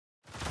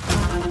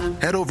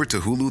Head over to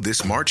Hulu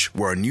this March,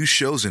 where our new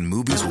shows and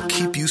movies will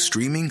keep you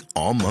streaming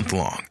all month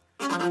long.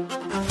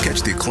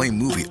 Catch the acclaimed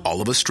movie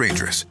All of Us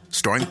Strangers,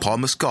 starring Paul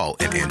Mescal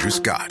and Andrew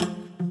Scott.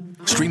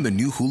 Stream the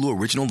new Hulu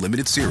original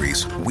limited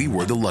series We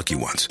Were the Lucky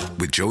Ones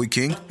with Joey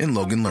King and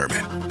Logan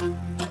Lerman.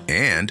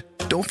 And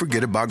don't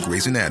forget about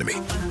Grey's Anatomy.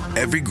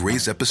 Every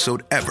Grey's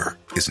episode ever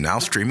is now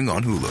streaming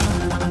on Hulu.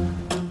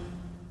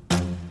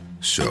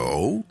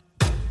 So,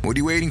 what are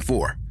you waiting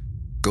for?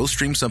 Go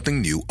stream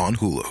something new on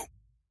Hulu.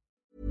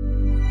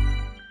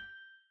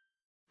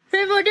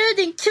 Hur var du,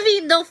 din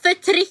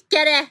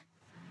kvinnoförtryckare?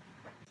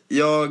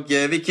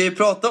 Vi kan ju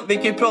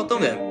prata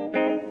om det.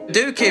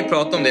 Du kan ju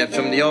prata om det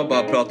eftersom jag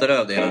bara pratar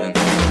över det hela tiden.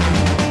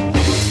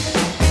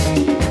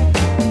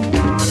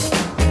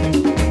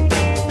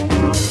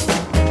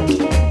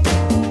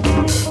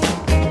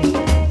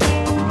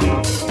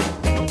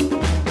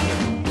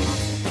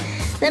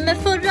 Nej,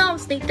 men förra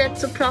avsnittet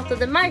så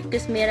pratade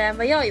Marcus mer än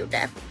vad jag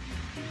gjorde.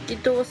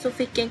 Då så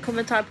fick jag en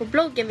kommentar på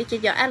bloggen,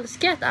 vilket jag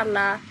älskar att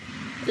alla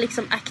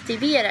liksom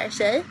aktiverar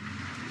sig,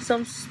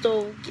 som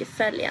stod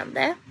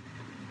följande: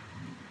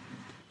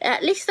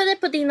 lyssnade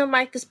på din och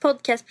Marcus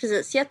podcast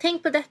precis. Jag har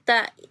tänkt på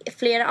detta i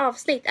flera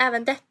avsnitt,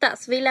 även detta,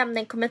 så vi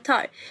lämnar en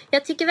kommentar.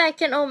 Jag tycker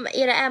verkligen om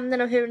era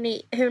ämnen och hur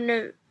ni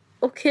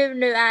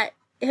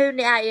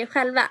är er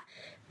själva.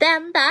 Det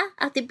enda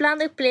att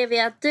ibland upplever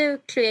jag att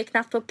du, Chloe,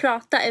 knappt får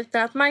prata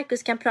utan att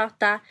Marcus kan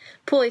prata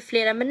på i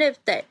flera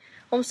minuter.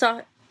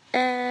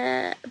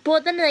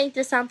 Båda ni har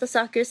intressanta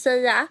saker att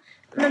säga,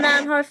 men när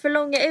han har för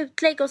långa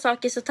utlägg och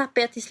saker så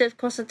tappar jag till slut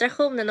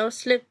koncentrationen och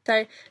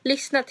slutar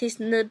lyssna tills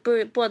ni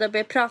båda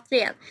börjar prata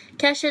igen.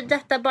 Kanske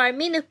detta bara är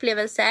min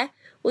upplevelse,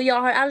 och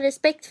jag har all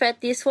respekt för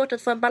att det är svårt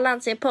att få en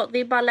balans i en podd.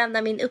 Vi bara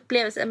lämnar min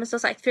upplevelse, men som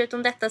sagt,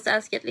 förutom detta så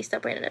älskar jag att lyssna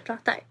på er när ni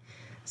pratar.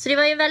 Så det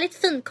var ju en väldigt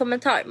fin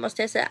kommentar,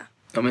 måste jag säga.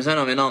 Ja, men sen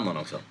har vi en annan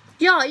också.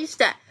 Ja, just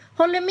det.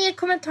 Håller med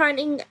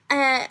kommentaren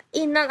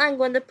innan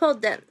angående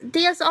podden.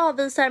 Dels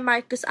avvisar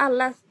Marcus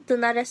alla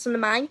dina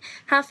resonemang.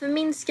 Han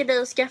förminskar dig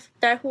och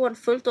skrattar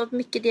hånfullt åt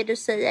mycket det du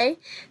säger.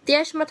 Det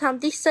är som att han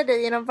dissar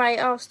dig genom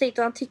varje avsnitt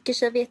och han tycker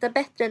sig veta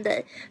bättre än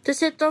dig.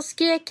 Dessutom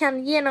skrek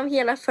han genom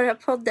hela förra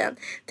podden.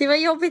 Det var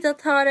jobbigt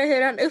att höra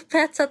hur han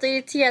upphetsat och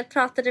irriterat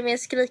pratade med en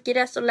skrikig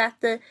röst och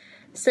lät dig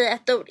säga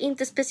ett ord.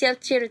 Inte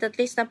speciellt trevligt att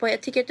lyssna på.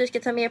 Jag tycker att du ska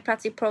ta mer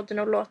plats i podden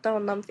och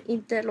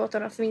inte låta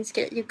honom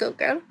förminska. You go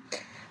girl.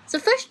 Så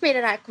först med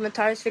den här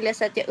kommentaren så vill jag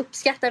säga att jag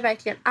uppskattar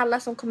verkligen alla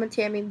som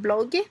kommenterar min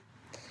blogg.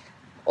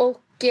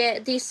 Och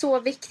det är så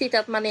viktigt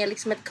att man är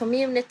liksom ett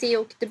community,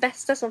 och det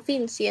bästa som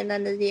finns är när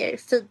ni ger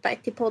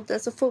feedback till podden.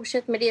 Så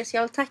fortsätt med det, så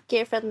jag vill tacka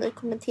er för att ni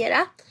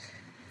kommenterar.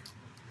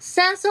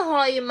 Sen så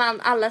har ju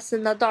man alla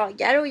sina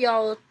dagar, och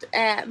jag och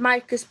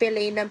Marcus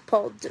spelar in en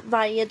podd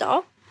varje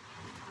dag.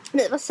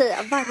 Nej, vad säger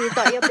jag? Varje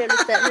dag.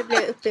 Nu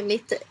blev jag uppe i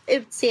mitt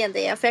utseende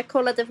igen, för jag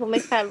kollade på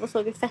mig själv och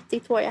såg hur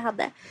fettigt hår jag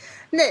hade.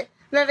 Nej,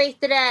 men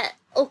vet du det?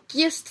 Och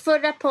just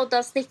förra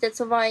poddavsnittet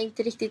så var jag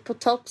inte riktigt på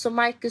topp, så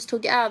Marcus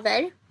tog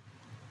över.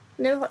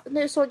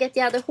 Nu såg jag att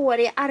jag hade hår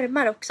i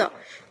armar också.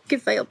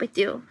 Gud vad jobbigt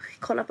det är att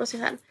kolla på sig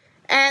själv.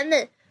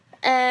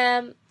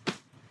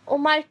 Och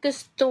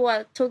Marcus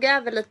då tog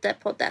över lite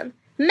podden.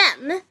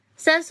 Men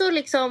sen så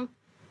liksom,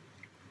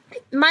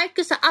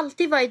 Marcus har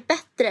alltid varit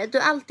bättre. Du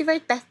har alltid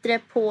varit bättre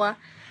på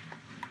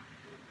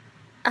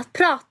att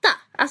prata,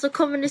 alltså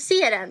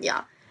kommunicera än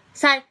jag.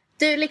 Så här,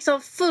 du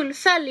liksom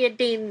fullföljer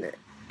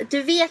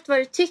du vet vad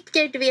du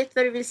tycker, du vet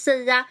vad du vill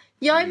säga.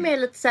 Jag är mer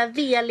lite så här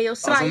velig och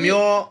svajig.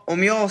 Alltså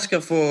om jag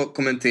ska få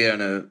kommentera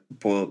nu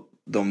på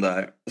de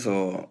där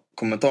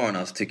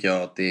kommentarerna, så tycker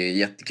jag att det är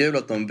jättekul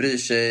att de bryr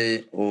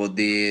sig, och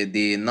det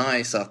är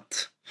nice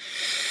att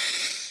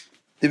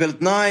det är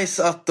väldigt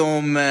nice att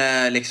de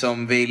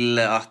liksom vill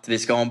att vi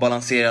ska ha en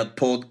balanserad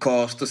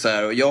podcast och så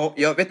här. Och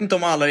jag vet inte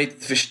om alla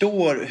riktigt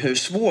förstår hur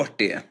svårt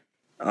det är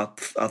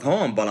att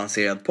ha en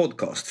balanserad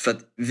podcast. För att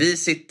vi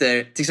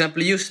sitter, till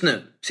exempel just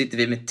nu, sitter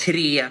vi med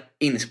 3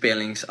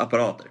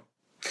 inspelningsapparater.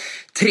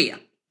 3.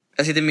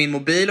 Jag sitter med min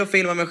mobil och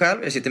filmar mig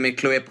själv. Jag sitter med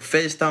Chloe på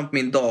FaceTime på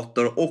min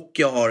dator. Och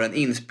jag har en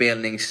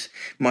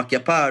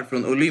inspelningsmackapär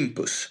från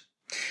Olympus.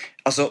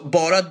 Alltså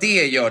bara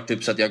det gör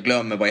typ så att jag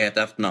glömmer vad jag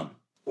heter efternamn.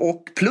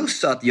 Och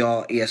plus att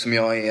jag är som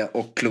jag är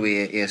och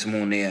Chloe är som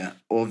hon är.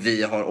 Och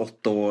vi har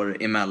 8 år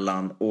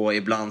emellan. Och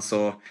ibland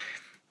så...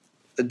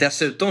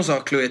 Dessutom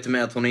sa Chloe till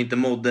mig att hon inte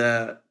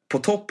mådde på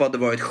topp, hade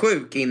varit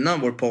sjuk innan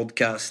vår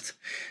podcast.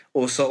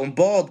 Och så hon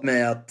bad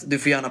mig att du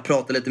får gärna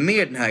prata lite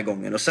mer den här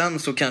gången. Och sen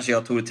så kanske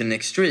jag tog det till en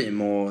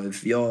extreme och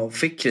jag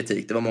fick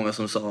kritik. Det var många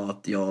som sa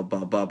att jag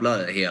bara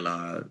babblade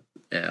hela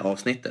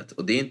avsnittet.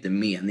 Och det är inte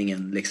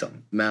meningen liksom.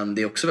 Men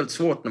det är också väldigt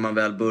svårt när man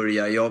väl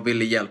börjar. Jag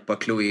ville hjälpa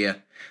Chloe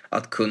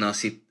att kunna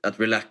att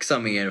relaxa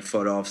mer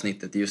förra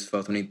avsnittet. Just för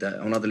att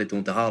hon hade lite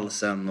ont i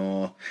halsen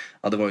och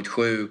hade varit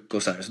sjuk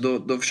och så här.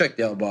 Så då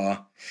försökte jag bara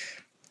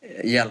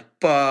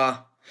hjälpa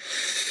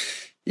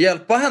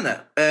henne.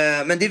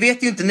 Men det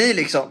vet ju inte ni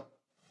liksom.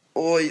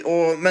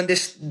 Men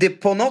det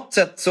på något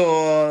sätt så,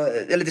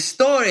 eller det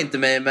stör inte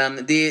mig,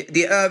 men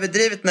det är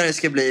överdrivet när det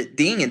ska bli.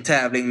 Det är ingen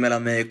tävling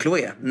mellan mig och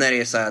Chloé. När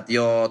det är så här att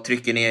jag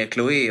trycker ner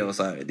Chloé och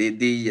så här.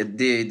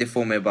 Det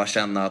får mig bara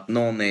känna att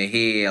någon är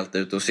helt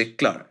ute och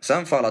cyklar.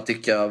 Sen får alla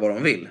tycka vad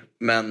de vill.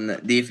 Men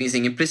det finns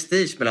ingen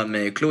prestige mellan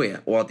mig och Chloé.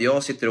 Och att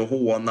jag sitter och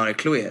hånar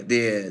Chloé,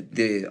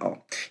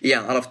 ja.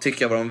 Igen, alla får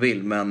tycka vad de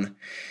vill, men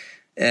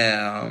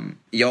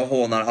jag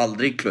hånar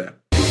aldrig Chloé.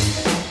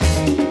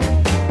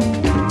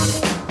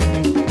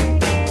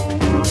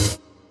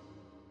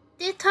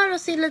 Det tar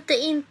oss lite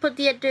in på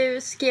det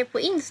du skrev på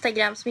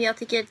Instagram som jag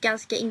tycker är ett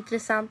ganska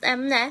intressant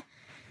ämne.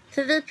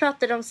 För vi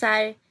pratade om så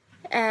här,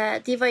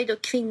 det var ju då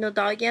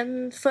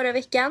kvinnodagen förra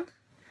veckan.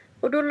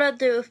 Och då lade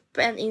du upp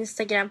en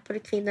Instagram på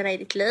kvinnorna i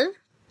ditt liv.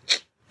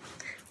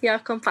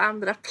 Jag kom på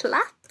andra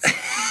plats.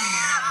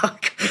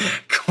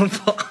 Kom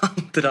på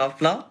andra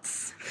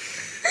plats?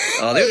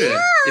 Ja, det gjorde du.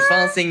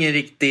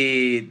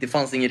 Det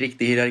fanns ingen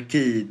riktig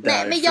hierarki där.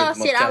 Nej, men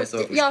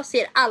jag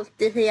ser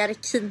alltid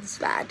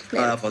hierarkins värld.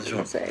 Ja, jag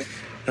fattar så.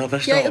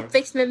 Jag är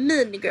uppväxt med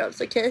Mean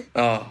Girls, okej?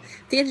 Ja.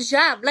 Det är en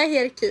jävla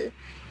hierarki i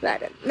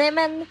världen. Nej,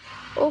 men...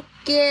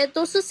 Och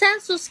då sen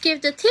så skrev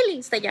du till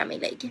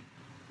Instagram-inlägg.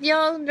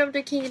 Jag undrar om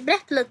du kan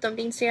berätta lite om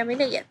det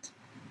Instagram-inlägget.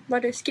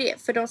 Vad du skrev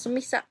för de som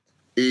missat.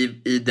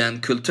 I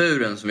den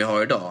kulturen som vi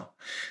har idag.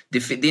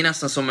 Det är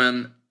nästan som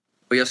en...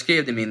 Och jag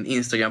skrev i min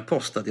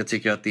Instagram-post att jag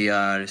tycker att det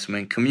är som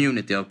en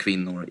community av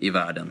kvinnor i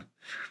världen.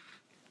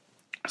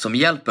 Som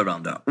hjälper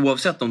varandra.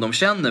 Oavsett om de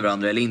känner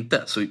varandra eller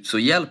inte, så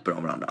hjälper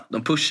de varandra.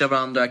 De pushar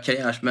varandra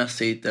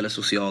karriärsmässigt eller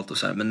socialt och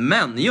så här. Men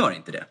män gör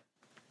inte det.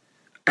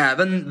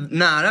 Även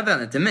nära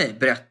vänner till mig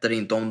berättar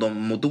inte om de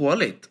mår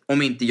dåligt.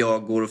 Om inte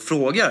jag går och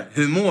frågar,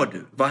 hur mår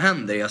du? Vad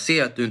händer? Jag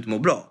ser att du inte mår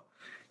bra.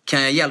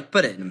 Kan jag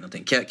hjälpa dig med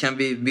någonting?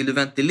 Vill du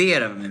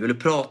ventilera med mig? Vill du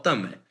prata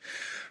med mig?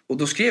 Och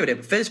då skrev jag det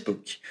på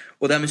Facebook.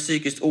 Och det här med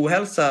psykisk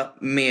ohälsa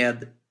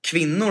med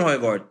kvinnor har ju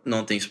varit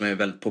någonting som är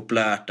väldigt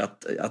populärt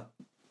att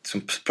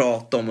som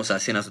prata om och så här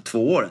senaste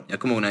 2 åren. Jag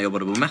kommer ihåg när jag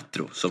jobbade på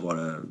Metro så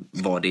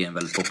var det en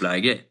väldigt populär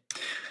grej.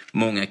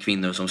 Många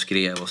kvinnor som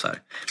skrev och så här.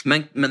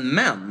 Men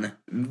män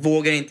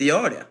vågar inte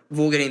göra det.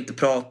 Vågar inte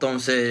prata om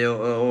sig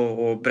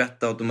och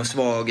berätta att de är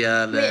svaga.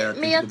 Eller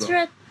men jag tror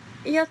att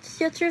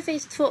jag tror det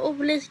finns 2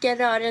 olika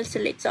rörelser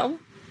liksom.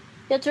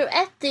 Jag tror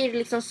ett är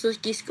liksom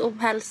psykisk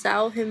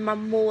ohälsa och hur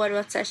man mår och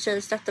att så här,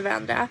 tjejer stöttar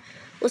varandra.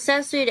 Och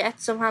sen så är det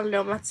ett som handlar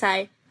om att så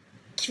här,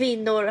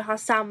 kvinnor har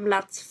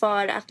samlats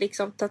för att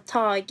liksom ta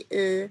tag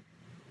i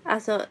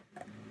alltså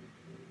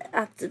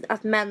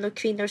att män och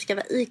kvinnor ska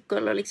vara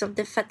equal och liksom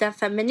den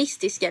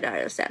feministiska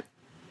rörelsen.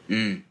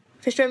 Mm.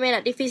 Förstår du vad jag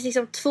menar? Det finns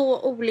liksom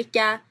 2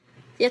 olika,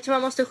 jag tror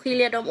man måste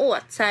skilja dem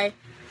åt så här.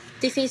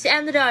 Det finns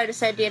en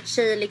rörelse där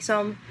tjejer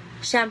liksom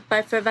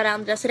kämpar för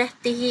varandras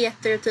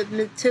rättigheter och typ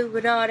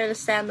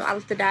MeToo-rörelsen och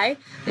allt det där.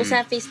 Och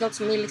sen finns något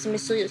som är liksom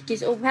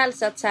psykisk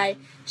ohälsa att så här,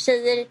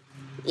 tjejer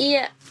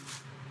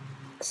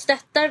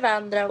stöttar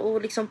varandra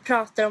och liksom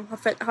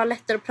har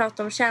lättare att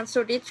prata om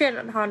känslor. Det tror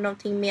jag har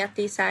någonting med att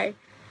det är så här,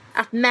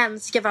 att män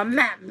ska vara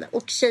män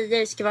och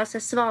tjejer ska vara så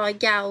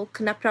svaga och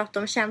kunna prata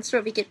om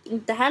känslor, vilket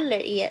inte heller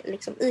är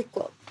liksom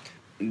equal.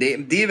 Det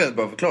är väldigt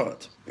bra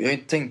förklarat. Jag har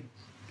inte tänkt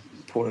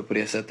på det på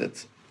det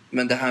sättet.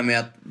 Men det här med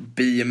att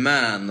be a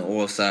man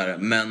och så här,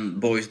 men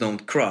boys don't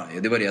cry,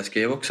 det var det jag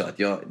skrev också. Att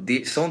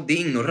det är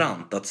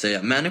ignorant att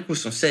säga. Människor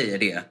som säger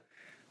det,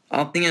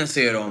 antingen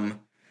säger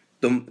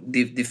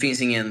det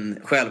finns ingen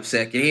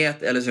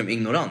självsäkerhet eller så är de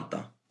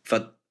ignoranta. För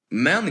att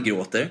män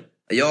gråter.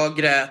 Jag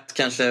grät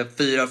kanske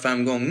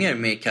 4-5 gånger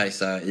med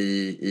Kajsa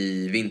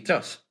i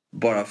vintras.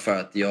 Bara för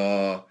att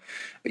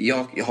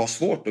jag har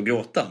svårt att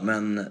gråta.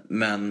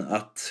 Men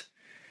att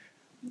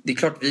det är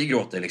klart vi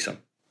gråter liksom.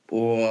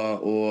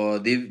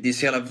 Och det är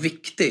så jävla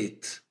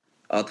viktigt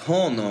att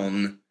ha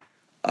någon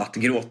att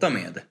gråta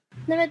med.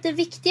 Nej, men det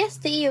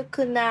viktigaste är att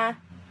kunna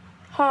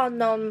ha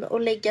någon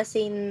att lägga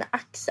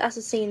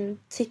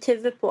sitt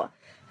huvud på.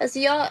 Alltså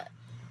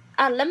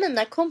alla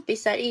mina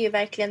kompisar är ju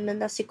verkligen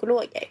mina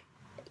psykologer.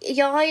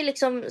 Jag har ju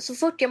liksom, så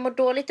fort jag mår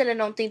dåligt eller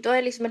någonting, då har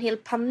jag liksom en hel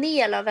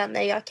panel av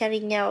vänner jag kan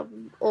ringa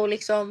och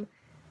liksom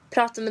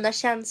prata om mina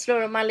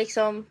känslor och man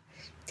liksom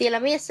delar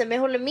med sig. Men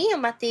jag håller med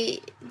om att det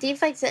är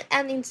faktiskt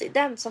en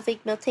incident som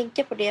fick mig att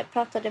tänka på det. Jag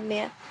pratade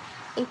med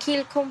en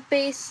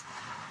killkompis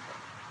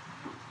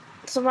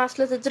som har haft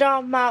lite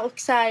drama och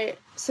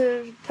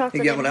så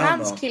pratade jag med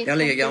hans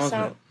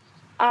killkompisar.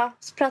 Ja,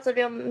 så pratade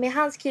vi med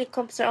hans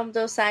killkompisar om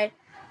det och så här,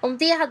 om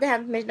det hade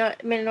hänt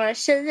med några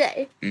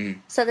tjejer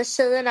så hade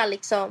tjejerna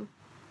liksom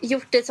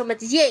gjort det som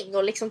ett gäng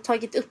och liksom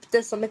tagit upp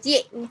det som ett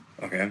gäng.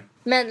 Okay.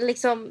 Men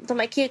liksom de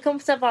här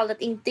killkompisarna valde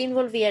att inte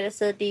involvera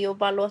sig i det och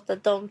bara låta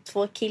de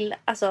 2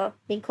 alltså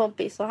min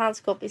kompis och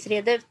hans kompis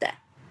reda ut det.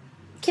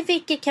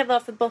 Vilket kan vara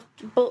för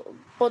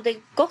både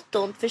gott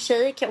och ont, för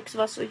tjejer kan också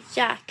vara så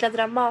jäkla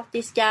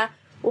dramatiska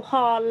och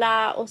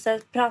hala och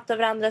sen prata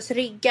varandras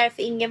ryggar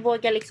för ingen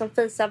vågar liksom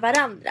fisa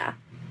varandra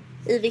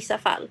i vissa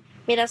fall.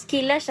 Medan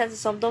killar känns det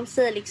som de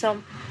säger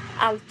liksom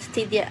allt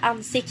till det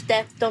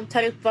ansiktet. De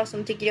tar upp vad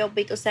som tycker är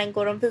jobbigt och sen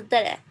går de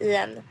vidare i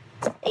en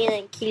i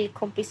en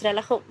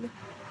killkompisrelation.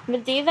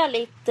 Men det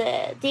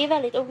är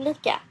väldigt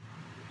olika.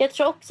 Jag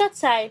tror också att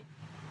så här,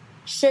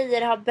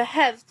 tjejer har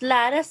behövt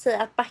lära sig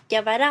att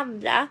backa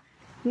varandra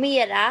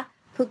mera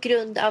på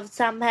grund av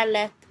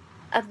samhället.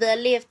 Att vi har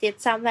levt i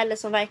ett samhälle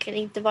som verkligen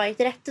inte varit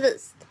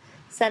rättvist.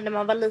 Sen när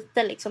man var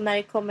liten, liksom, när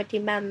det kommer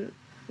till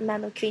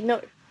män och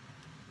kvinnor.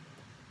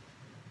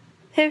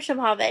 Hur som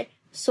haver,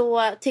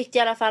 så tyckte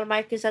i alla fall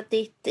Marcus att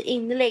ditt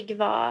inlägg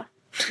var...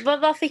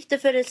 Vad fick du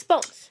för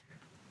respons?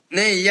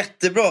 Nej,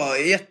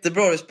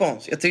 jättebra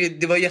respons. Jag tycker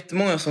det var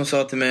jättemånga som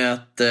sa till mig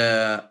att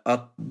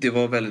det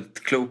var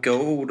väldigt kloka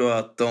ord och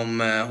att de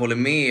håller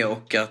med,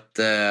 och att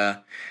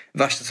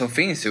värsta som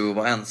finns är att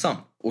vara ensam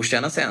och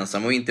känna sig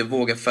ensam och inte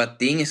våga, för att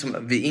det är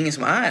ingen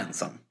som är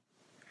ensam.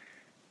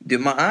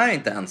 Man är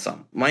inte ensam.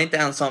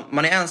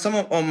 Man är ensam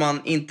om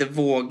man inte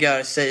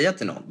vågar säga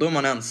till någon. Då är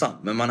man ensam.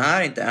 Men man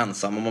är inte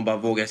ensam om man bara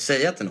vågar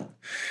säga till någon.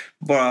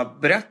 Bara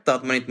berätta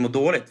att man inte mår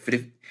dåligt. För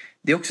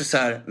det är också så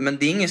här, men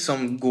det är ingen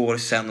som går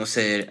sen och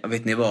säger,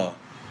 vet ni vad?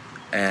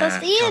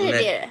 Fast är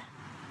det?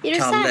 Är du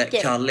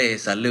säker? Kalle är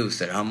så här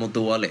loser, han mår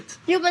dåligt.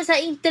 Jo, men så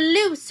här, inte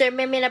loser, men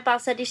jag menar bara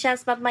så här, det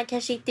känns som att man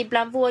kanske inte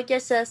ibland vågar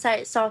säga så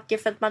här saker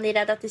för att man är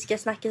rädd att det ska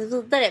snackas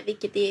vidare,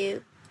 vilket är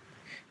ju...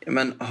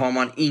 Men har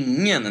man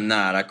ingen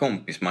nära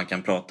kompis man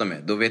kan prata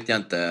med, då vet jag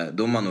inte,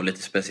 då är man nog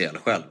lite speciell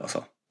själv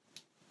alltså.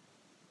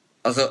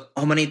 Alltså,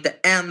 har man inte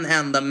en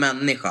enda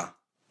människa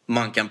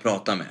man kan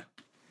prata med,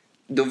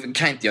 då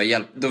kan inte jag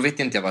hjälpa, då vet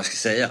jag inte vad jag ska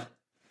säga.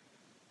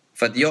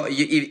 För att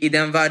i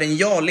den världen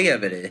jag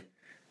lever i,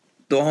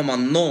 då har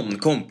man någon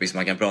kompis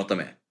man kan prata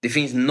med. Det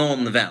finns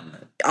någon vän.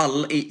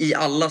 I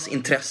allas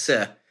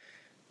intresse,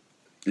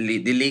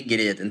 det ligger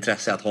i ett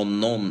intresse att ha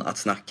någon att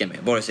snacka med.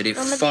 Vare sig det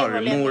är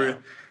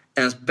farmor,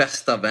 ens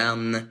bästa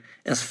vän,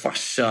 ens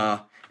farsa,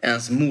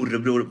 ens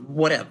morbror,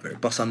 whatever.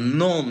 Bara så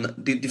någon,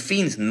 det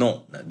finns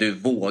någon du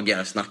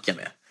vågar snacka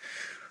med.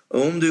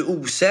 Och om du är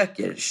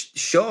osäker,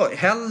 kör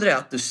hellre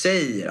att du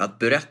säger, att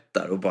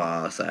berättar och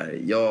bara så här,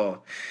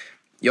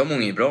 jag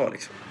mår inget bra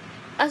liksom.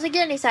 Alltså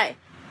grejen är så här,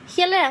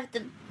 hela det här,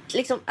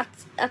 liksom,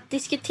 att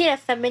diskutera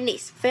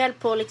feminism, för jag höll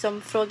på att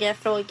liksom fråga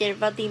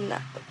vad din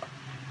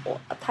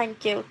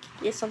tanke och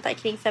sånt där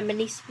kring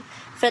feminism,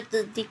 för att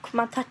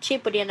man touchar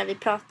på det när vi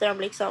pratar om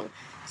liksom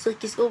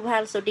psykisk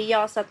ohälsa, och det är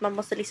jag så att man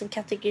måste liksom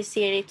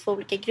kategorisera i 2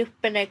 olika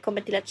grupper när det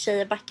kommer till att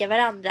tjejer backar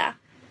varandra.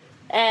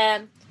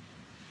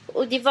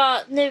 Och det var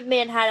nu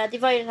med det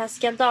var ju den här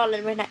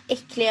skandalen med den här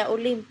äckliga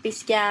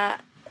olympiska,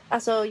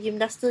 alltså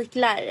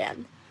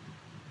gymnastikläraren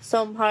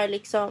som har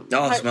liksom...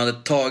 Ja, som hade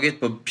tagit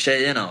på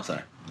tjejerna och så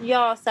här.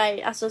 Ja, så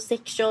här, alltså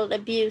sexual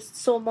abuse,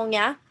 så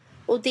många.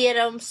 Och det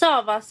de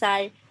sa var så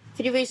här,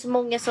 för det var ju så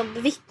många som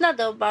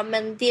vittnade och bara,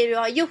 men det du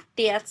har gjort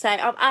är att så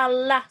här, av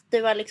alla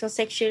du har liksom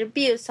sexual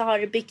abuse, så har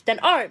du byggt en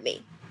army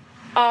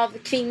av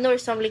kvinnor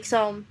som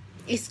liksom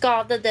är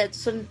skadade.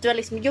 Så du har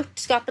liksom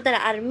skapat den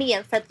här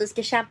armén för att vi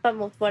ska kämpa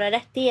mot våra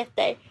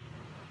rättigheter.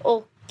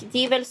 Och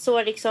det är väl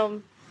så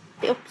liksom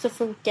det också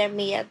funkar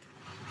med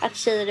att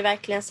tjejer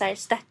verkligen så här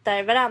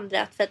stöttar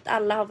varandra. För att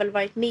alla har väl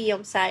varit med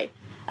om så här,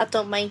 att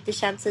de har inte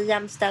känt sig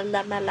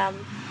jämställda mellan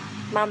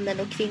mannen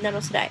och kvinnan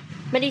och sådär.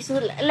 Men det är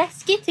så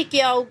läskigt tycker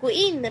jag att gå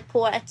in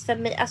på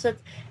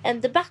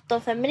en debatt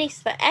om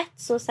feminism.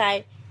 För så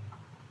här,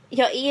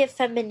 jag är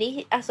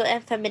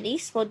en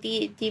feminism, och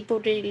det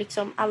borde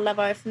liksom alla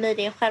vara, för mig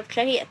det är en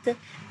självklarhet.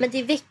 Men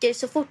det väcker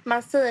så fort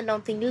man säger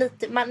någonting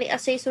lite, man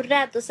är så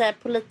rädd att säga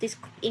politiskt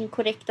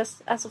inkorrekta,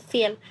 alltså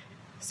fel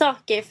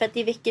saker, för att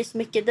det väcker så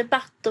mycket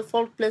debatt och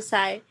folk blir så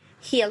här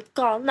helt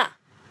galna.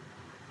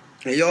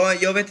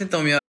 Jag vet inte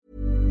om jag...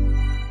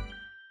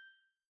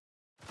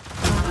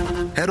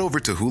 Head over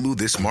to Hulu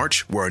this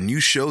March, where our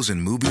new shows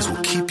and movies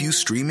will keep you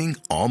streaming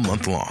all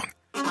month long.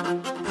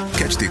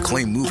 Catch the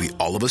acclaimed movie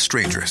All of Us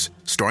Strangers,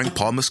 starring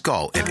Paul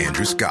Mescal and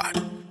Andrew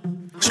Scott.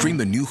 Stream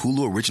the new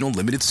Hulu original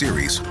limited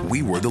series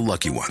We Were the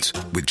Lucky Ones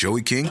with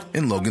Joey King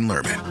and Logan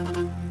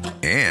Lerman.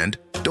 And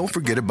don't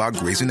forget about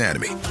Grey's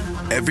Anatomy.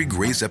 Every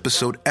Grey's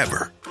episode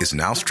ever is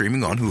now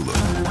streaming on Hulu.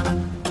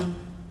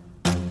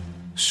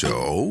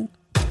 So,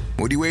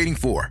 what are you waiting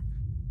for?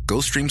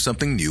 Go stream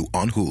something new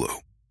on Hulu.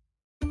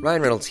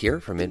 Ryan Reynolds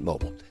here from Mint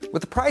Mobile.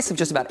 With the price of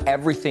just about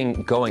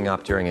everything going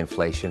up during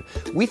inflation,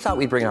 we thought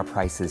we'd bring our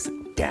prices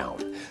down.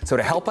 So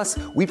to help us,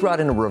 we brought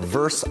in a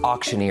reverse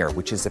auctioneer,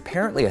 which is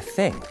apparently a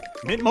thing.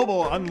 Mint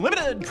Mobile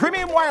Unlimited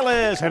Premium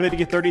Wireless. How to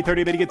get 30,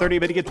 30, bit to get 30,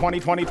 bit to get 20,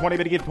 20, 20,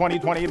 bit to get 20,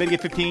 20, bit to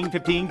get 15,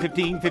 15,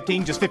 15,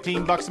 15, just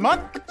 $15 a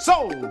month?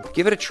 Sold!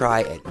 Give it a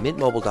try at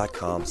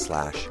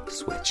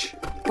mintmobile.com/switch.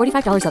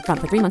 $45 up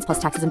front for 3 months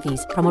plus taxes and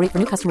fees. Promo rate for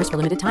new customers for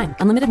limited time.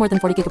 Unlimited more than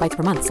 40 gigabytes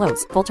per month.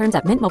 Slows full terms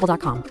at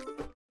mintmobile.com.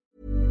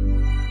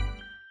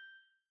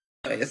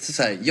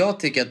 Så här, jag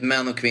tycker att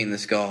män och kvinnor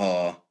ska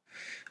ha...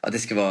 att det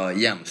ska vara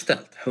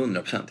jämställt.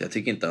 100%. Jag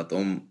tycker inte att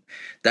om...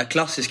 Det här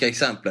klassiska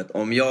exemplet.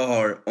 Om vi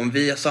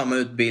har samma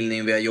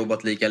utbildning, vi har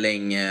jobbat lika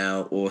länge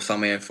och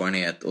samma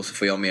erfarenhet och så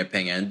får jag mer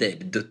pengar än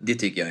dig. Det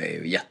tycker jag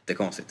är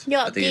jättekonstigt. Ja,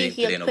 jag tycker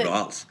inte det är något bra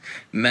alls.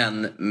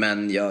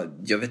 Men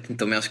jag vet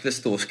inte om jag skulle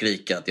stå och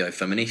skrika att jag är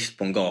feminist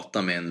på en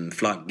gata med en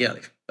flagga.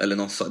 Liksom. Eller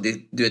något så.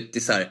 Det är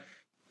så här...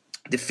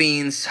 Det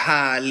finns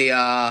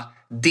härliga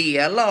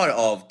delar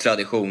av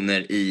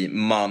traditioner i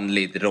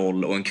manlig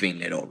roll och en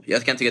kvinnlig roll.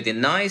 Jag kan tycka att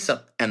det är nice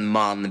att en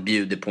man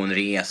bjuder på en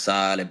resa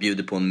eller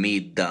bjuder på en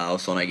middag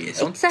och sådana grejer.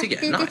 Sånt exakt, tycker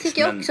jag är nice, det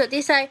tycker jag också. Det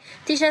är så här,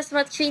 det känns som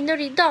att kvinnor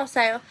idag så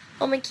här,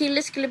 om en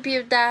kille skulle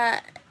bjuda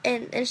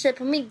en tjej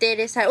på middag är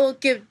det så här, åh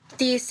gud,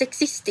 det är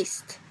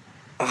sexistiskt.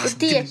 Alltså,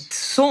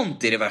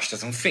 sånt är det värsta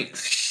som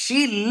finns.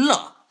 Chilla!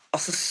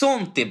 Alltså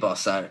sånt är bara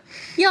så här.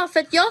 Ja, för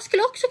att jag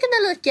skulle också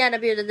kunna lika gärna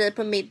bjuda dig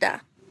på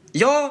middag.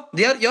 Ja,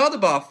 jag hade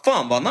bara,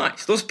 fan vad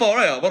nice. Då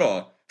sparar jag,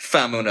 vadå?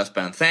 500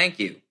 spänn, thank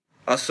you.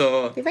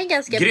 Alltså, det var en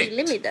ganska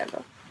billig middag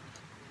ändå.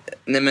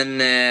 Nej men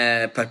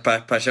per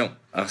person.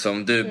 Alltså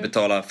om du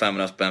betalar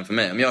 500 spänn för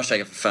mig. Om jag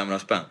käkar för 500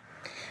 spänn.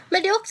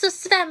 Men det är också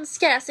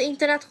svenskar. Alltså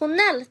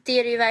internationellt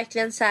är det ju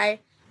verkligen så här.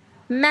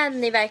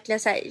 Män är verkligen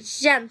så här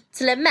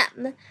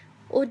gentlemän.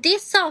 Och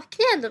det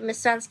saknar jag ändå med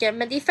svenskar.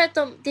 Men det är för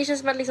att det känns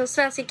som att liksom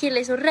svenska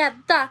killar är så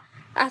rädda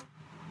att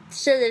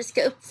tjejer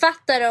ska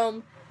uppfatta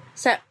dem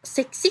så här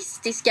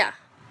sexistiska.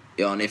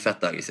 Ja, ni är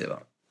fett aggressiva.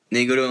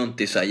 Ni går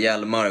runt i så här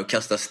hjälmar och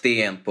kastar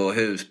sten på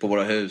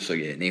våra hus och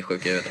grejer. Ni är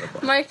sjuka ut.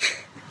 Mark...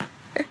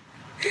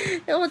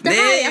 det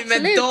här är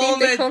absolut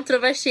inte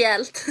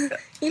kontroversiellt.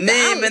 Inte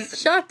alls.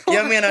 Kör på.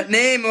 Jag menar,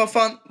 nej men vad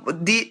fan.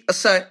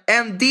 Så här,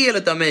 en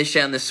del av mig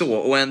känner så.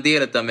 Och en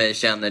del av mig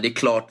känner, det är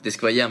klart att det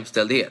ska vara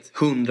jämställdhet.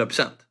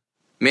 100%.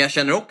 Men jag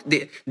känner också,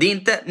 det är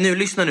inte,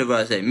 lyssna nu vad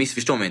jag säger,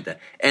 missförstå mig inte.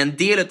 En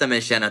del av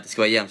mig känner att det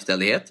ska vara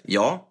jämställdhet,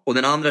 ja. Och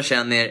den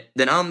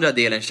andra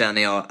delen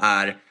känner jag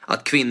är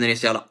att kvinnor är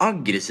så jävla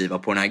aggressiva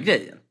på den här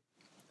grejen.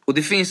 Och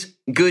det finns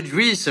good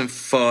reason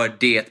för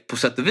det på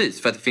sätt och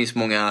vis. För att det finns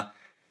många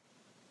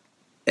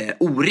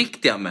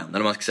oriktiga män, eller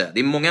vad man ska säga. Det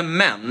är många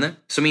män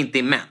som inte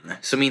är män.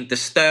 Som inte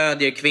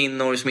stödjer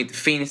kvinnor, som inte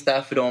finns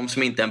där för dem,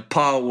 som inte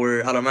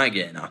empower, alla de här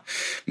grejerna.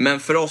 Men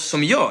för oss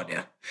som gör det,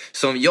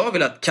 som jag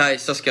vill att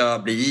Kajsa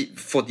ska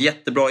få ett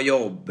jättebra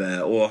jobb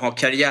och ha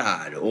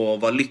karriär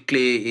och vara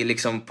lycklig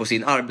liksom på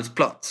sin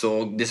arbetsplats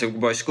och det ska gå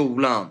bra i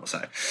skolan och så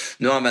här.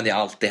 Nu använder jag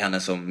alltid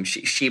henne som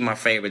she my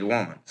favorite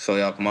woman. Så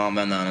jag kommer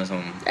använda henne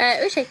som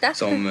ursäkta.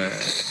 Som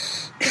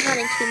jag har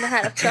en kvinna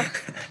här också.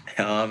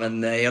 Ja,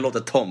 men jag låter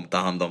Tom ta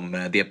hand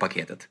om det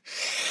paketet.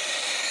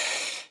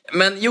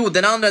 Men jo,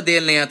 den andra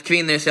delen är att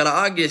kvinnor är så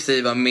jävla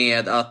aggressiva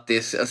med att det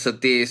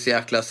är så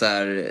jäkla så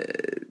här.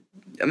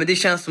 Ja, men det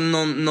känns som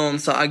någon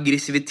så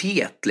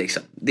aggressivitet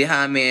liksom. Det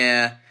här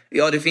med,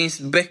 ja det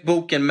finns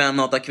boken män som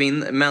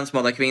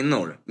hatar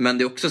kvinnor. Men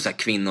det är också så här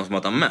kvinnor som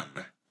hatar män.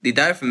 Det är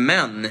därför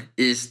män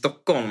i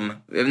Stockholm,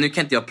 nu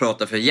kan inte jag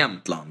prata för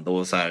Jämtland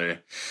och så här,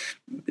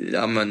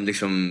 ja men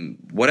liksom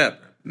whatever.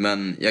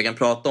 Men jag kan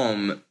prata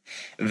om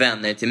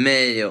vänner till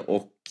mig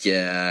och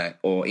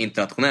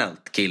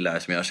internationellt killar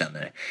som jag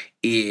känner.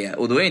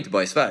 Och då är det inte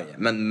bara i Sverige.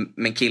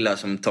 Men killar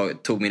som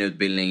tog min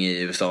utbildning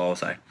i USA och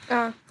så här.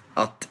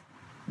 Att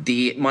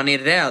man är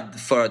rädd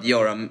för att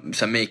göra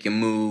så här, make a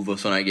move och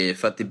såna grejer.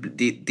 För att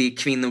det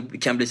kvinnor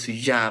kan bli så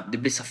det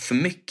blir så för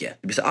mycket.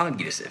 Det blir så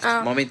aggressivt.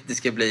 Man vill inte att det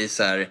ska bli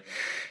så här,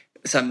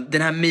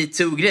 den här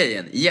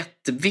MeToo-grejen.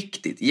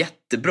 Jätteviktigt,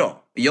 jättebra.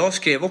 Jag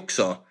skrev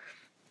också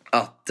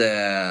att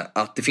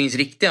det finns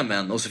riktiga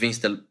män och så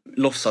finns det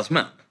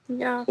låtsasmän.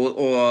 Ja.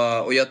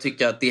 Och jag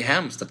tycker att det är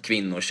hemskt att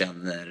kvinnor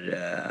känner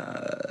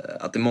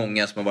att det är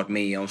många som har varit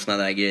med om såna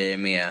där grejer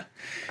med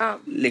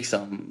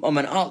liksom, ja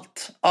men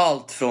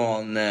allt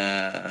från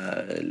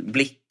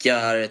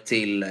blickar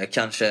till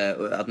kanske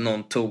att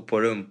någon tog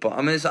på rumpan.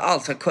 Ja men så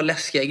allt så här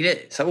läskiga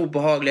grejer, så här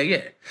obehagliga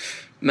grejer.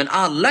 Men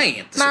alla är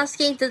inte så. Man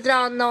ska inte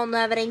dra någon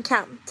över en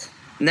kant.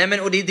 Nej men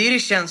och det är det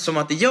känns som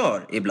att det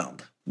gör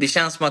ibland. Det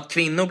känns som att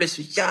kvinnor blir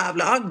så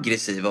jävla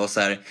aggressiva och så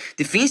här.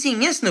 Det finns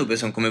ingen snubbe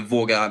som kommer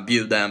våga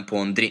bjuda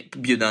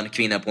en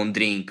kvinna på en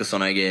drink och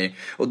såna grejer.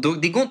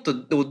 Och det går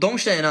inte, och de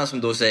tjejerna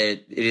som då säger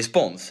i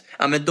respons,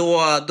 ja men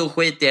då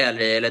skiter jag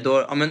hellre, eller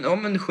då ja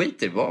men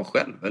skiter, var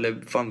själv,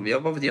 eller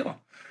fan, vad vet jag.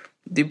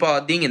 Det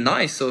är ingen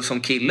nice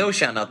som kille att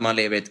känna att man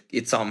lever i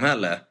ett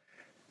samhälle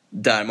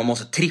där man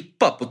måste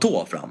trippa på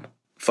tå fram,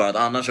 för att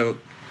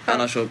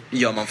annars så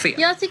gör man fel.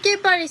 Jag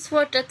tycker bara det är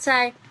svårt att så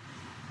här.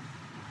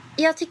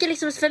 Jag tycker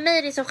liksom, för mig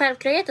är det så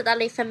självklarhet att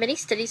alla är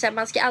feminister. Det är så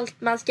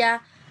här,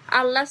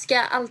 alla ska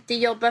alltid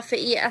jobba för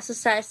alltså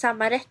så här,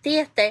 samma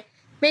rättigheter.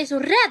 Men jag är så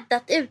rädd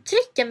att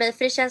uttrycka mig,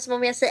 för det känns som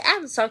om jag säger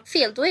en sak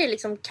fel, då är det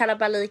liksom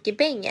kalabalik i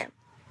bängen.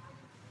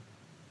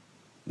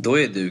 Då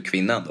är du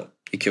kvinnan då.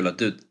 Det är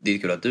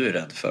kul att du är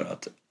rädd för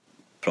att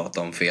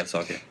prata om fel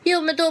saker.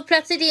 Jo, men då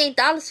plötsligt är jag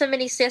inte alls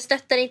feminist. Jag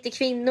stöttar inte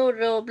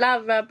kvinnor och bla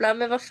bla bla.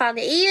 Men vad fan,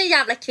 jag är ju en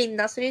jävla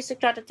kvinna, så det är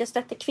såklart att jag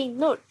stöttar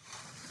kvinnor.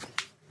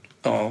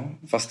 Ja,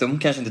 fast de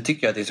kanske inte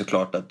tycker att det är så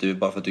klart att du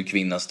bara för att du är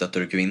kvinna stöttar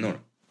du kvinnor.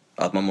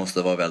 Att man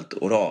måste vara väldigt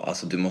oral.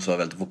 Alltså du måste vara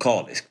väldigt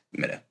vokalisk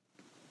med det.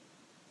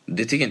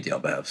 Det tycker inte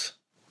jag behövs.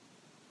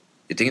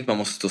 Jag tycker inte man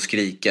måste stå och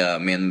skrika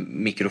med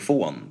en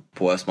mikrofon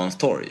på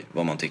Östermalmstorg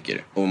vad man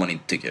tycker och vad man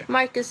inte tycker.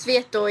 Marcus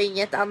vet då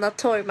inget annat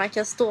torg man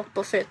kan stå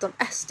på förutom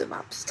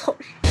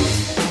Östermalmstorg.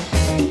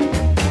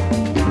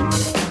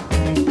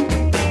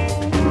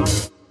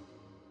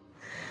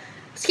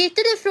 Ska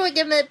inte du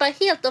fråga mig bara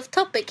helt off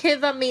topic, hur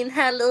var min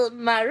helg i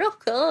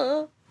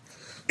Marocko?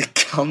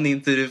 Kan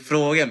inte du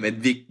fråga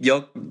mig?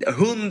 Jag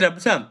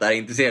 100% är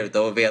intresserad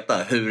av att veta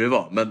hur det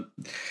var. Men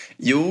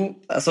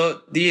jo,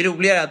 alltså det är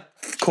roligare att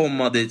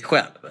komma dit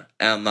själv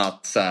än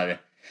att så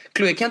här...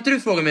 Chloe, kan inte du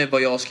fråga mig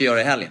vad jag ska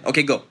göra i helgen?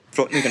 Okej, go.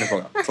 Nu kan du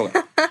fråga.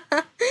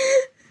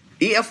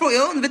 Vet du vad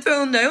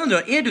jag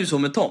undrar? Är du så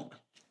med Tom?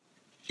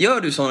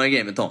 Gör du såna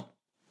grejer med Tom?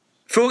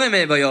 Fråga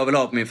mig vad jag vill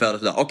ha på min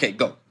födelsedag. Okej,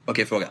 go.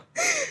 Okej, fråga.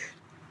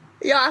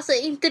 Ja, alltså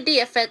inte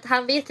det, för att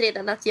han vet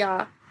redan att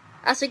jag...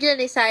 Alltså grejen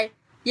är så här,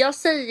 jag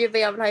säger ju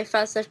vad jag vill ha i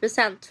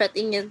födelsedagspresent för att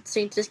ingen så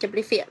inte ska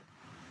bli fel.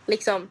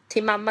 Liksom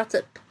till mamma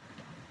typ.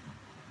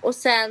 Och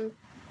sen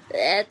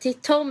till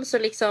Tom så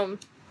liksom...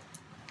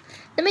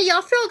 Nej, men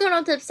jag frågar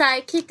honom typ så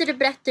här: Kitty, du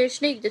berättar hur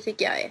snygg du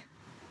tycker jag är.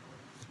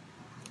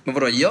 Men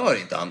vadå, gör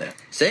inte han det?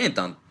 Säger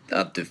inte han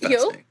att du är fett Jo,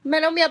 snygg?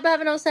 men om jag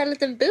behöver någon sån här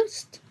liten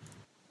boost.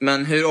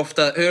 Men hur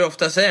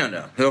ofta säger han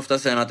det? Hur ofta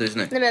säger han att du är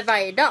snygg? Nej, men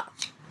varje dag.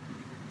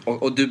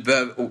 Och du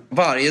behöver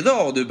varje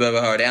dag, och du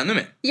behöver höra det ännu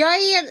mer. Jag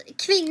är en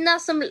kvinna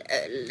som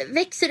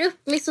växer upp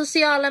med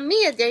sociala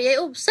medier. Jag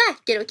är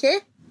osäker, okej?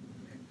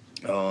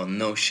 Ja,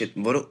 no shit.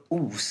 Vadå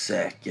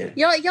osäker?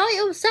 Jag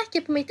är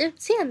osäker på mitt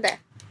utseende.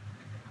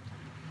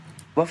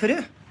 Varför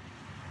det?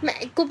 Men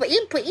gå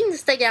in på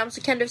Instagram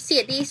så kan du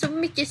se. Det är så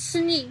mycket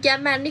snygga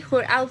människor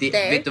out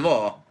there. Vet du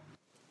vad?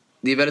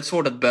 Det är väldigt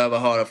svårt att behöva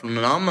höra från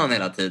någon annan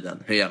hela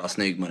tiden hur jävla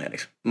snygg man är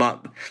liksom.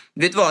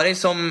 Vet du vad?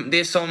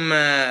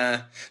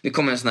 Det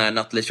kommer en sån här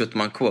Natalie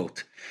Schuttman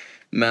quote.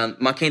 Men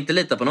man kan inte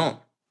lita på någon.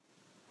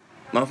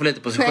 Man får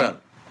lita på sig själv.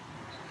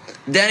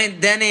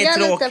 Den är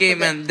tråkig,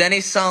 men den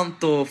är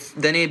sant och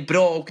den är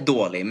bra och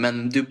dålig.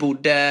 Men du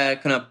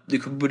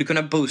borde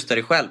kunna boosta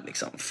dig själv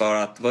liksom. För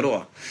att,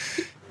 vadå?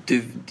 Du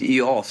är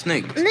ju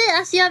assnygg. Nej,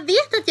 alltså jag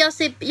vet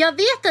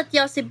att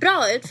jag ser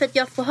bra ut för att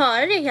jag får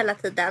höra det hela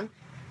tiden.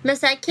 Men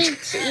så här kan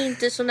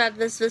inte så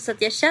nödvändigtvis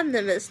att jag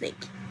känner mig snygg.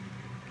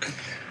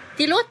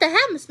 Det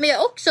låter hemskt, men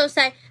jag också så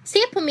här, se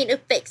på min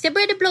uppväxt. Jag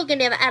började blogga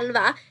när jag var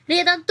 11.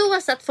 Redan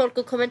då satt folk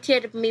och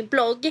kommenterade på min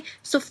blogg.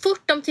 Så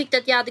fort de tyckte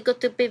att jag hade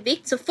gått upp i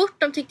vikt, så fort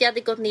de tyckte jag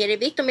hade gått ner i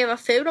vikt. Om jag var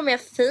ful, om jag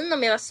var fin,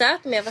 om jag var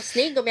söt, om jag var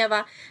snygg, om jag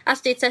var...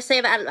 Alltså det är så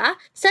jag var 11.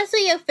 Sen så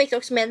är jag uppväxt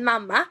också med en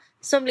mamma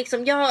som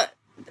liksom... Jag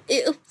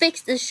är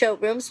uppväxt i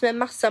showrooms med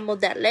massa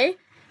modeller.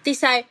 Det är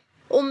så här...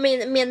 Och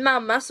min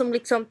mamma som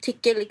liksom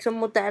tycker liksom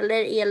modeller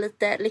är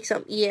lite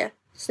liksom är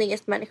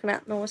snyggaste människorna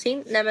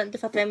någonsin. Nej, men du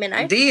fattar vad jag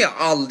menar. Det har jag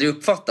aldrig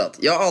uppfattat.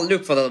 Jag har aldrig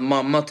uppfattat att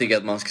mamma tycker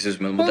att man ska se ut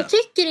som en modell. Hon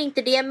tycker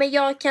inte det, men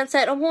jag kan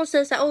säga om hon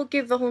säger så här: åh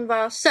gud vad hon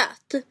var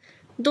söt.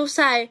 Då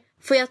så här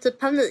får jag typ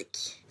panik.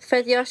 För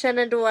att jag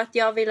känner då att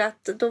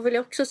då vill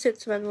jag också se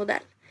ut som en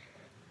modell.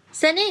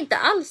 Sen är jag inte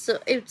alls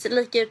så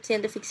lika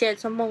utseendefixerad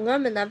som många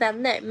av mina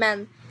vänner.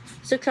 Men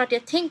såklart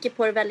jag tänker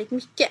på det väldigt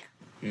mycket.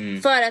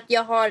 För att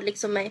jag har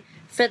liksom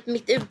för att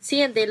mitt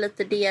utseende är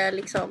lite det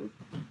liksom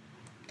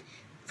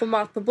får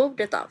mat på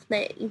bordet av.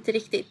 Nej, inte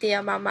riktigt, det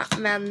är mamma.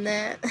 Men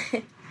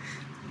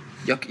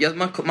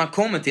man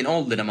kommer till en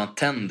ålder där man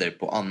tänder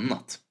på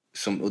annat.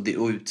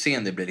 Och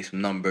utseende blir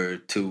liksom number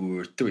 2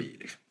 or 3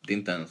 liksom. Det är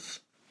inte ens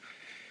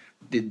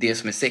det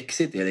som är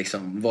sexigt är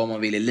liksom vad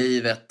man vill i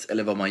livet,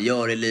 eller vad man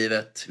gör i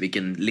livet,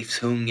 vilken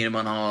livshunger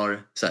man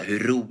har, så här, hur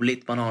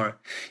roligt man har.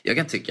 Jag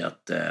kan tycka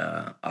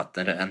att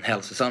en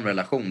hälsosam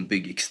relation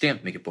bygger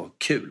extremt mycket på hur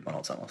kul man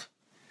har tillsammans.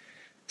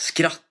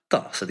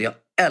 Skratta, så jag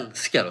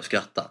älskar att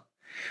skratta.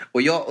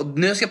 Och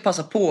nu ska jag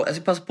passa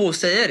på att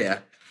säga det,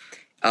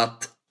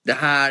 att det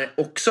här,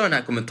 också den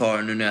här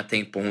kommentaren nu när jag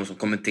tänkt på hon som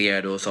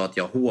kommenterade och sa att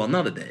jag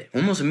hånade dig.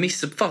 Hon måste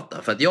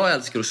missuppfatta, för att jag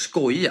älskar att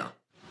skoja.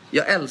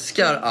 Jag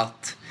älskar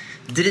att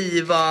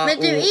driva och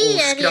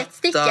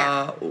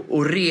skratta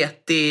och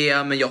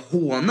retiga, men jag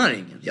hånar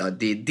ingen.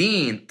 Det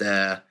är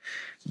inte...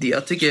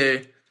 jag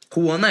tycker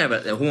håna är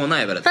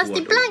väldigt fast hård.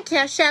 ibland kan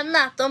jag känna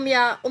att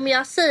om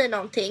jag säger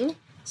någonting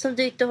som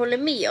du inte håller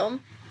med om,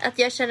 att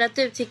jag känner att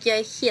du tycker jag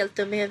är helt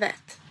dum i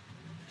huvudet.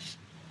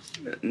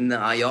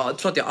 Nej, jag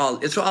tror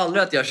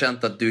aldrig att jag har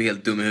känt att du är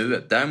helt dum i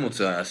huvudet. Däremot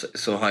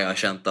så har jag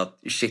känt att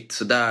shit,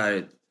 så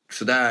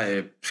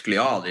där skulle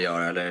jag aldrig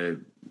göra, eller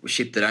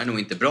shit, det där är nog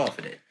inte bra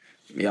för dig.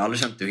 Jag har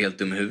aldrig känt att du är helt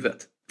dum i huvudet.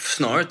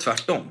 Snarare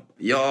tvärtom.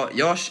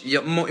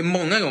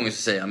 Många gånger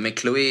så säger jag, men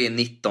Chloe är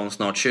 19,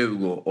 snart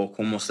 20 och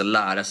hon måste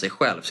lära sig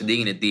själv. Så det är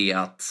ingen idé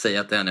att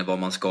säga till henne vad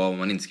man ska och vad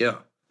man inte ska göra.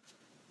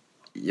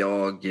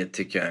 Jag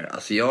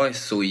är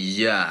så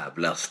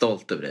jävla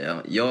stolt över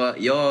dig.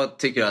 Jag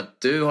tycker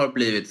att du har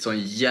blivit sån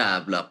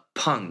jävla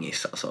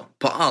pangis alltså.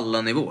 På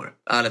alla nivåer,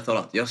 ärligt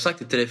talat. Jag har sagt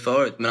det till dig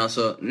förut, men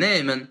alltså,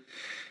 nej, men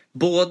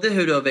både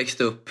hur du har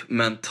växt upp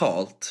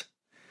mentalt,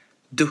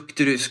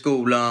 duktig du i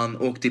skolan,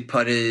 åkt till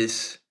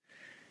Paris,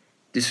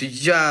 Du är så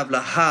jävla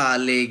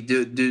härlig.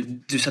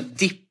 Du så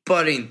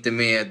dippar inte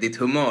med ditt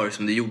humör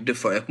som du gjorde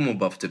för. Jag kommer ihåg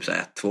bara för typ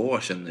 1-2 år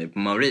sedan på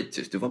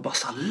Mauritius. Du var bara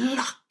så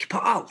lack på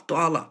allt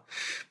och alla.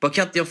 Bara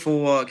kan inte jag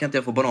få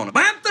bananer?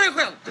 Bara hämta dig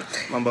själv.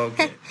 Man bara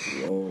okej.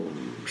 Oh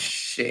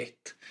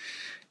shit.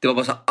 Det var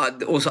bara så,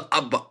 och så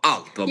bara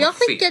allt var bara jag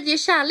skickade ju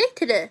kärlek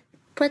till dig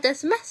på ett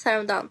sms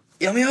häromdagen.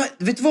 Ja men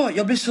vet du vad?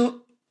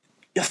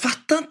 Jag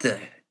fattar inte.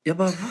 Jag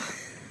bara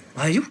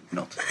har jag gjort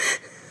något?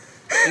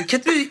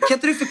 Kan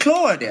inte du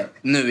förklara det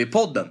nu i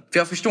podden? För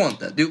jag förstår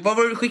inte. Vad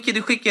var det du skickade?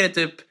 Du skickade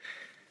typ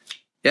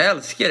jag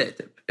älskar dig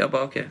typ. Jag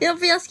bara okej. Ja,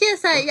 för jag skrev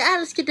så här: jag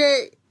älskar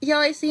dig.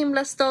 Jag är så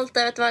himla stolt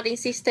över att vara din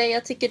syster.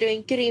 Jag tycker du är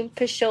en grym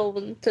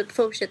person. Typ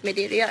fortsätt med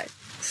det du gör.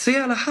 Så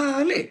jävla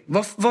härlig.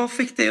 Vad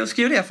fick dig att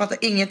skriva det? Jag fattar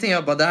ingenting.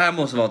 Jag bara det här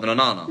måste vara någon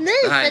annan. Nej,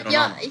 det här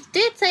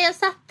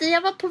för att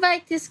jag var på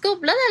väg till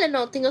skolan eller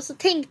någonting. Och så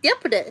tänkte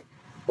jag på dig.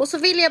 Och så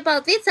ville jag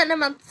bara, vet så här, när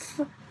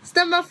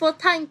man får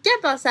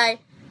tankar bara så här.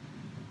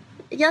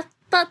 Jag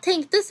bara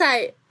tänkte så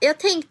här. Jag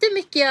tänkte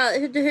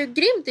mycket hur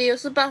grym du är. Och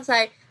så bara så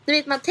här. Du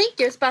vet man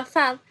tänker så bara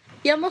fan.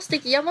 Jag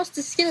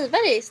måste skriva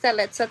det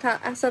istället. Så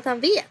att han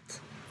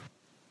vet.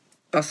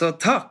 Alltså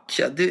tack.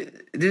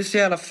 Du är så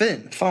jävla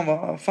fin. Fan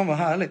vad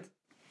härligt.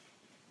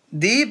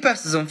 Det är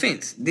bästa som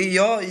finns. Det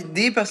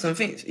är bästa som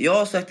finns. Jag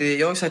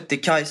har sagt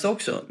till Kajsa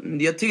också.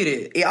 Jag tycker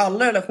det i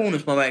alla relationer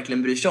som man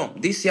verkligen bryr sig om.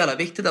 Det är så jävla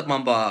viktigt att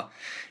man bara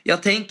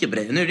jag tänker på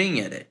dig, nu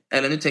ringer jag dig.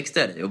 Eller nu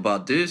textar jag dig och bara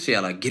du är så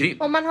jävla grym.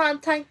 Om man har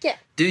en tanke.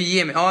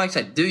 Ja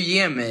exakt, du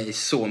ger mig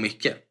så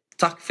mycket.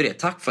 Tack för det,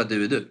 tack för att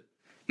du är du.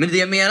 Men det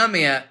jag menar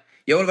med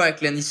jag vill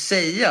verkligen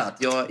säga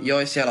att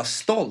jag är så jävla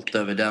stolt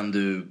över den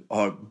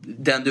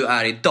du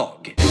är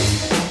idag.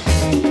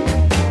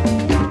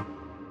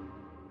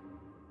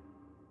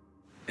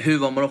 Hur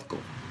var Marocko?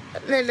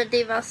 Nej men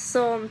det var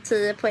sån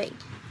 10 poäng.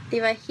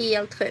 Det var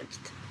helt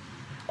sjukt.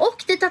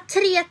 Och det tar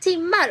 3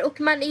 timmar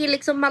och man är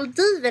liksom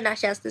Maldiverna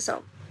känns det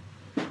som.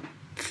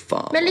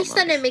 Fan, men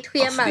lyssna nu mitt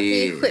schema, alltså,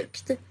 det är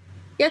sjukt.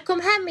 Jag kom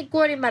hem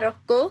igår i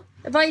Marocko,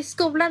 var i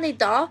skolan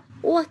idag,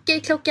 åker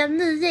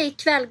 9:00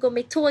 ikväll, går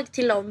med tåg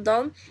till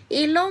London.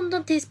 I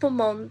London tills på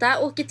måndag,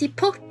 åker till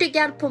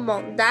Portugal på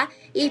måndag.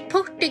 I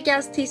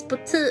Portugal tills på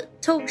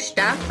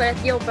torsdag för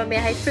att jobba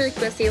med high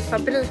frequency och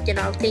fabriken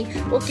och allting.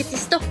 Åker till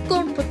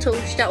Stockholm på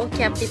torsdag och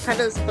hem till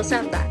Paris på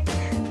söndag.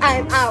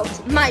 I'm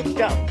out, mic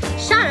drop.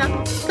 Shut up,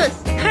 puss.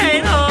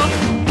 Hej då!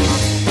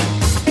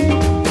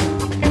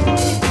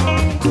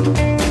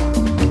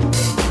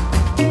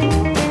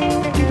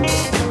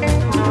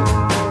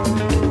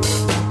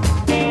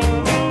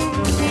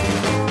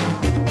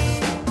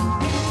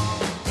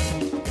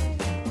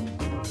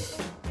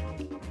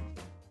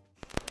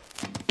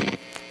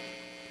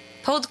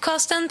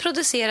 Podcasten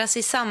produceras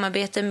i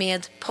samarbete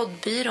med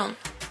Poddbyrån.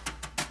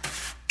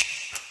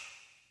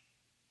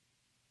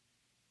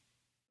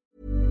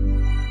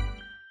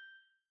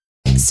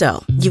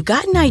 So, you've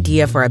got an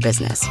idea for a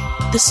business.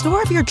 The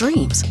store of your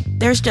dreams.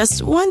 There's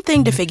just one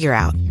thing to figure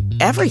out.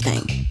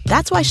 Everything.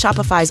 That's why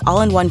Shopify's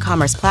all-in-one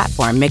commerce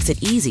platform makes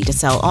it easy to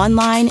sell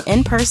online,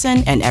 in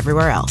person, and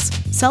everywhere else.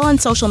 Sell on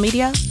social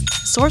media.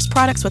 Source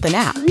products with an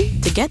app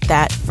to get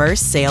that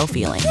first sale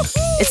feeling.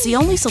 It's the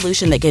only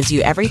solution that gives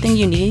you everything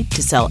you need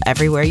to sell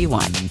everywhere you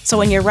want. So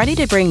when you're ready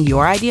to bring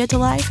your idea to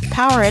life,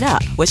 power it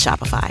up with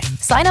Shopify.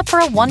 Sign up for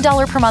a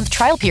 $1 per month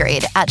trial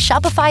period at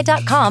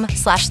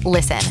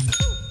shopify.com/listen.